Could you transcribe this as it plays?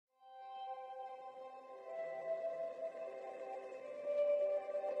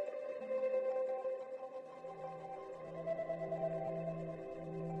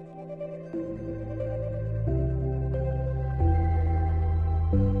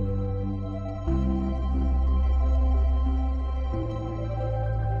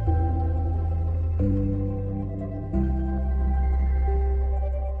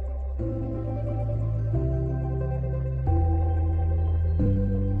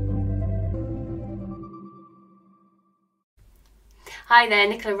Hi there,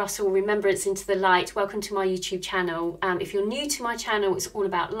 Nicola Russell, Remembrance into the Light. Welcome to my YouTube channel. If you're new to my channel, it's all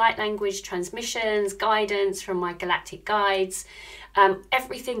about light language, transmissions, guidance from my galactic guides,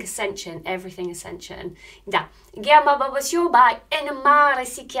 everything ascension, everything ascension. Da. Giama babasyoba enmare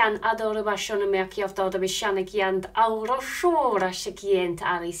sikian adorabashona merkiafta bishana kiant aurashora shikient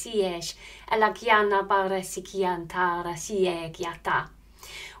arisiesh elakiana bara sikian tara siegiata.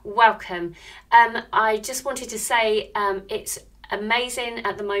 Welcome. I just wanted to say it's amazing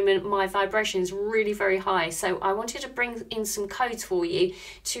at the moment. My vibration is really very high, so I wanted to bring in some codes for you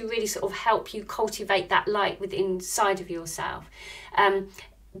to really sort of help you cultivate that light within inside of yourself.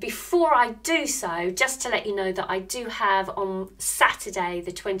 Before I do so, just to let you know that I do have on Saturday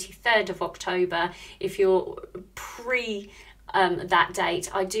the 23rd of October, if you're that date,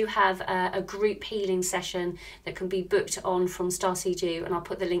 I do have a group healing session that can be booked on from StarSeedYOU, and I'll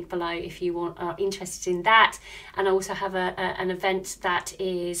put the link below if you are interested in that. And I also have an event that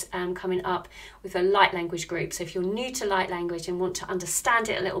is coming up with a light language group, so if you're new to light language and want to understand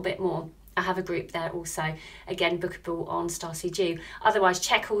it a little bit more, I have a group there also, again bookable on StarSeedYOU. Otherwise,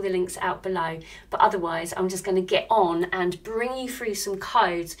 check all the links out below. But otherwise, I'm just going to get on and bring you through some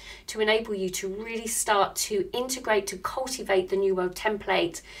codes to enable you to really start to integrate, to cultivate the New World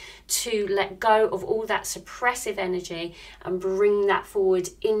template, to let go of all that suppressive energy and bring that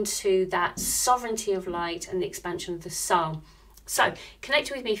forward into that sovereignty of light and the expansion of the soul. So connect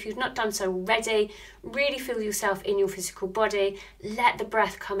with me if you've not done so already. Really feel yourself in your physical body. Let the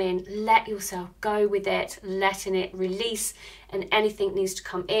breath come in. Let yourself go with it, letting it release. And anything needs to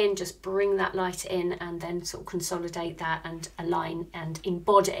come in, just bring that light in and then sort of consolidate that and align and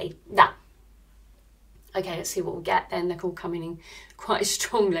embody that. Okay, let's see what we'll get then. They're all coming in quite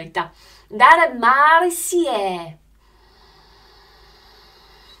strongly.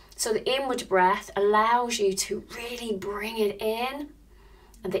 So the inward breath allows you to really bring it in,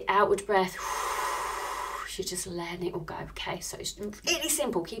 and the outward breath, you're just letting it all go. Okay, so it's really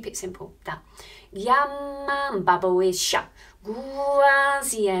simple. Keep it simple. Da. Yamam baboisha.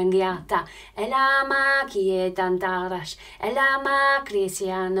 Guaziangiata. Elama kietandarash. Elama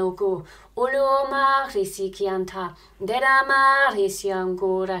crisianogo. Oloma crisikianta. Derama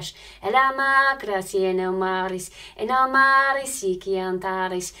crisiangorash. Elama gracienomaris. Enamaris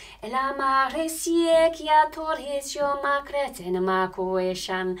ikiantaris. Elama resiekiatoris yomacretenama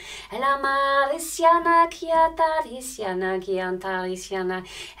coeshan. Elama resiana kiatarisiana kiantarisiana.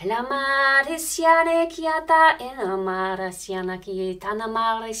 Elama resiane kiata enamarasiana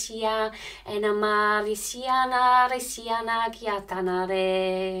kietanamarisia. Enamarisiana resiana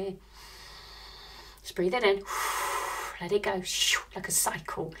kiatanare. Just breathe it in. Let it go. Like a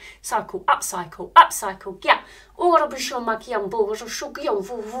cycle. Cycle, up cycle, up cycle. Yeah. Ora bishoma kiambo, shugyo,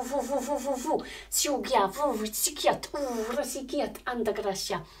 vu, Sugya, vu, sikiat, rasikiat,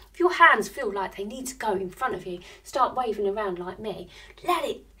 andagracia. If your hands feel like they need to go in front of you, start waving around like me. Let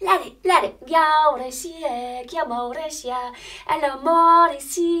it, let it, let it. Yauresia, kiamoresia,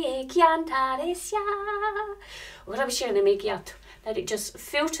 elamoresia, kiantaresia. Ora bishona mikiat. Let it just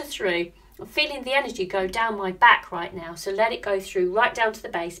filter through. I'm feeling the energy go down my back right now, so let it go through right down to the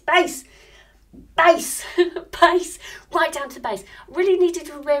base. Base! Base! Base! Right down to the base. Really needed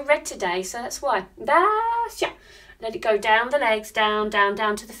to wear red today, so that's why. Let it go down the legs, down, down,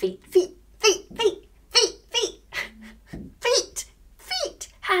 down to the feet. Feet, feet, feet, feet, feet. Feet, feet.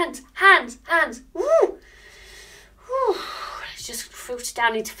 Hands, hands, hands. Woo! Woo. Let's just filter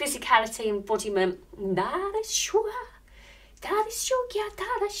down into physicality, embodiment.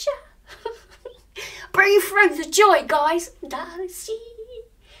 Bring through the joy, guys. Bliss,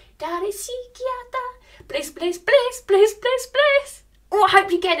 bliss, bliss, bliss, bliss, bliss. Oh, I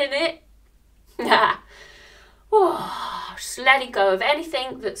hope you're getting it. Oh, just letting go of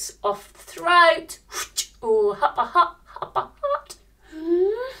anything that's off the throat. Oh, huppa hut, huppa hut.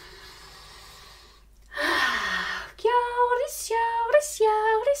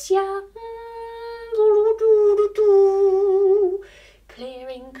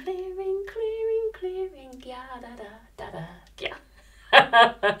 Clearing, clearing, clearing, clearing, yeah, da da da da, yeah.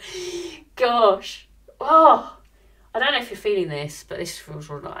 Gosh, oh, I don't know if you're feeling this, but this feels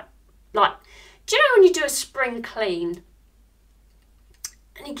right. Like, do you know when you do a spring clean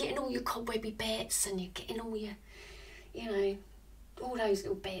and you're getting all your cobwebby bits and you're getting all your, you know, all those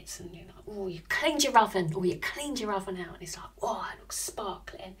little bits, and you're like, oh, you cleaned your oven, or you cleaned your oven out, and it's like, oh, it looks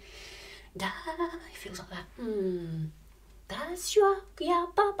sparkling. Da, it feels like that. That's your, yeah,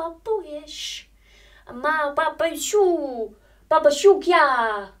 baba boyish. Ma baba shoo,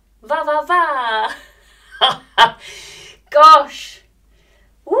 yeah, va va va. Gosh.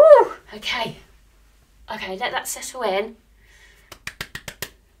 Woo. Okay. Okay, let that settle in.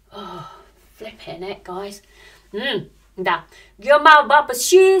 Oh, flipping it, guys. Da. Gyama baba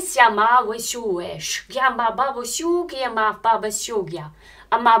shi sama wishuish. Gyama baba shu gyama baba shugya.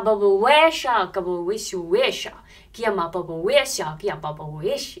 Ama baba wesha gaba wishuisha. Gyama baba wesha gyama baba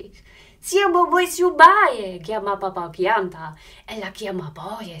wishi. Siamo wishu baye gyama baba gyanta. Ela gyama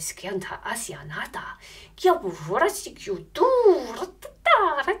boyes gyanta asianata. Gyabu rasiku tu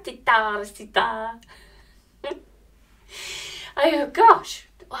ratita ratita ratita. Oh gosh.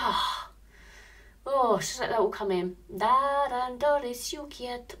 Oh, just let that all come in. Darandoris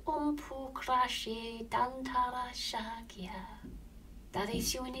yukiet umpukrashi dantara shakya.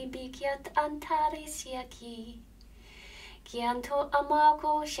 Daris unibikiat antaris yaki. Kianto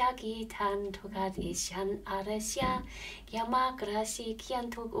amako shaki tanto gadishan aresya. Yamakrasi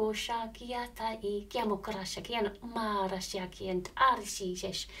kianto go shakiatai. Kiamokrasha kian marasya kiant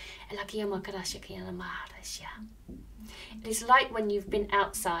arisish. Elakiamakrasha kian marasya. It is like when you've been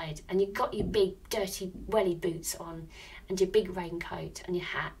outside and you've got your big dirty welly boots on and your big raincoat and your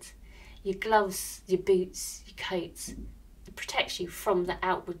hat, your gloves, your boots, your coats. It protects you from the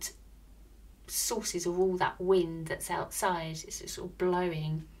outward sources of all that wind that's outside. It's sort of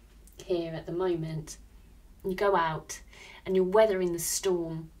blowing here at the moment. And you go out and you're weathering the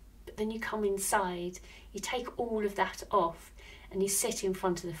storm, but then you come inside, you take all of that off and you sit in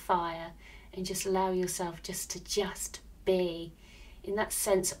front of the fire and just allow yourself just to be in that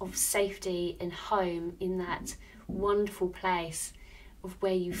sense of safety and home, in that wonderful place of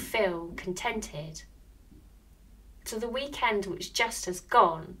where you feel contented. So the weekend which just has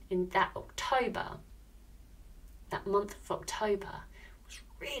gone in that October, that month of October, was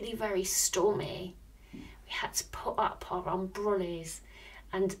really very stormy. We had to put up our umbrellas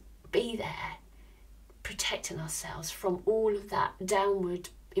and be there, protecting ourselves from all of that downward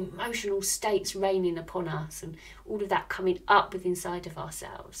emotional states raining upon us and all of that coming up with inside of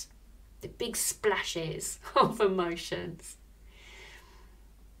ourselves, the big splashes of emotions.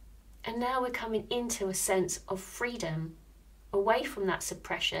 And now we're coming into a sense of freedom, away from that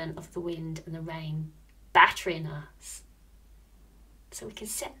suppression of the wind and the rain battering us, so we can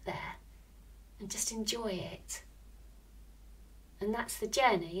sit there and just enjoy it. And that's the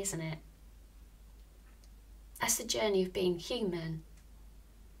journey, isn't it? That's the journey of being human.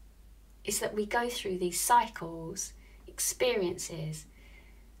 Is that we go through these cycles, experiences,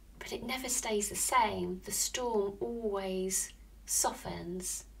 but it never stays the same. The storm always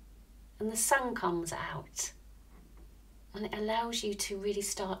softens and the sun comes out, and it allows you to really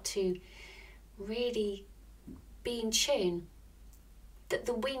start to really be in tune that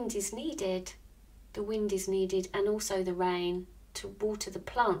the wind is needed. The wind is needed, and also the rain to water the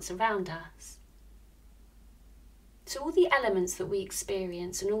plants around us. So all the elements that we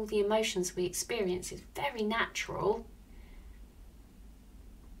experience and all the emotions we experience is very natural.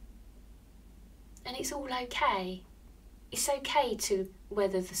 And it's all okay. It's okay to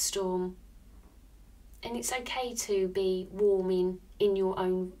weather the storm. And it's okay to be warm in your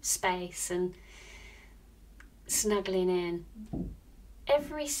own space and snuggling in.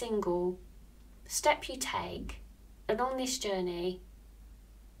 Every single step you take along this journey,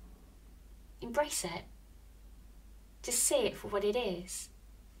 embrace it. Just see it for what it is.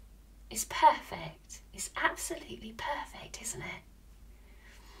 It's perfect. It's absolutely perfect, isn't it?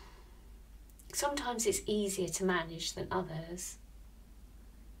 Sometimes it's easier to manage than others.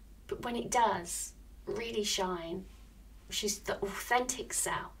 But when it does really shine, which is the authentic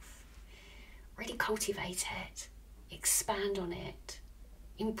self, really cultivate it, expand on it,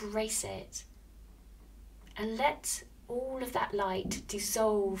 embrace it, and let all of that light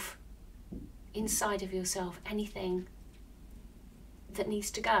dissolve inside of yourself, anything that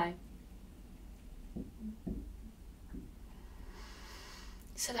needs to go.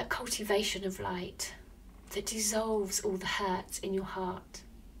 So that cultivation of light that dissolves all the hurt in your heart,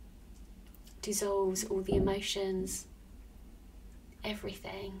 dissolves all the emotions,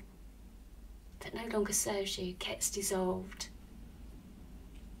 everything that no longer serves you gets dissolved.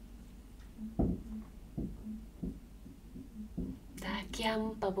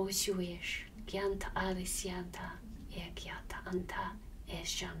 Gyam babo shuish, gyanta arisyanta, gyata anta,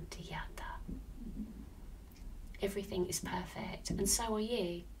 shantiyata. Everything is perfect, and so are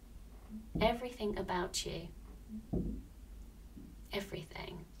you. Everything about you.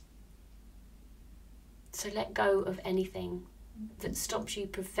 Everything. So let go of anything that stops you,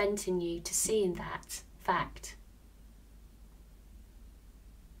 preventing you to seeing that fact.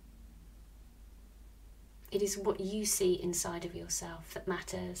 It is what you see inside of yourself that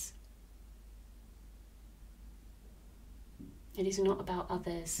matters. It is not about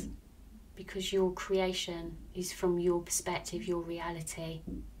others, because your creation is from your perspective, your reality.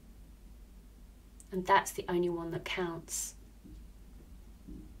 And that's the only one that counts.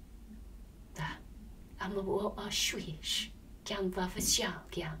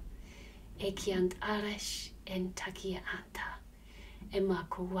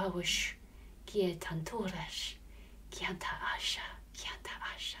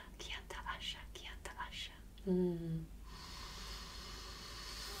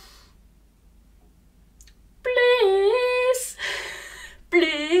 Bliss!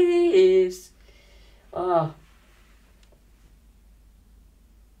 Bliss! Oh.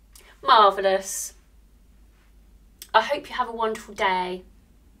 Marvellous. I hope you have a wonderful day.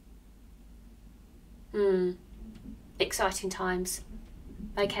 Exciting times.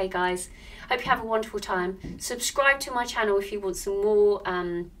 Okay guys, hope you have a wonderful time. Subscribe to my channel if you want some more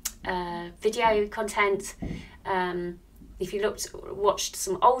video content. If you watched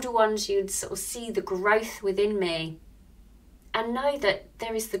some older ones, you'd sort of see the growth within me. And know that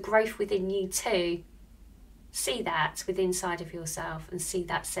there is the growth within you too. See that within inside of yourself and see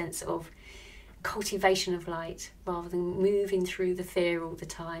that sense of cultivation of light rather than moving through the fear all the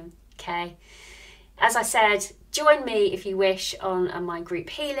time. Okay, as I said, join me if you wish on my group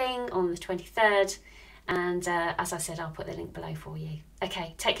healing on the 23rd, and as I said, I'll put the link below for you.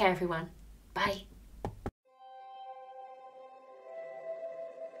 Okay, take care everyone. Bye.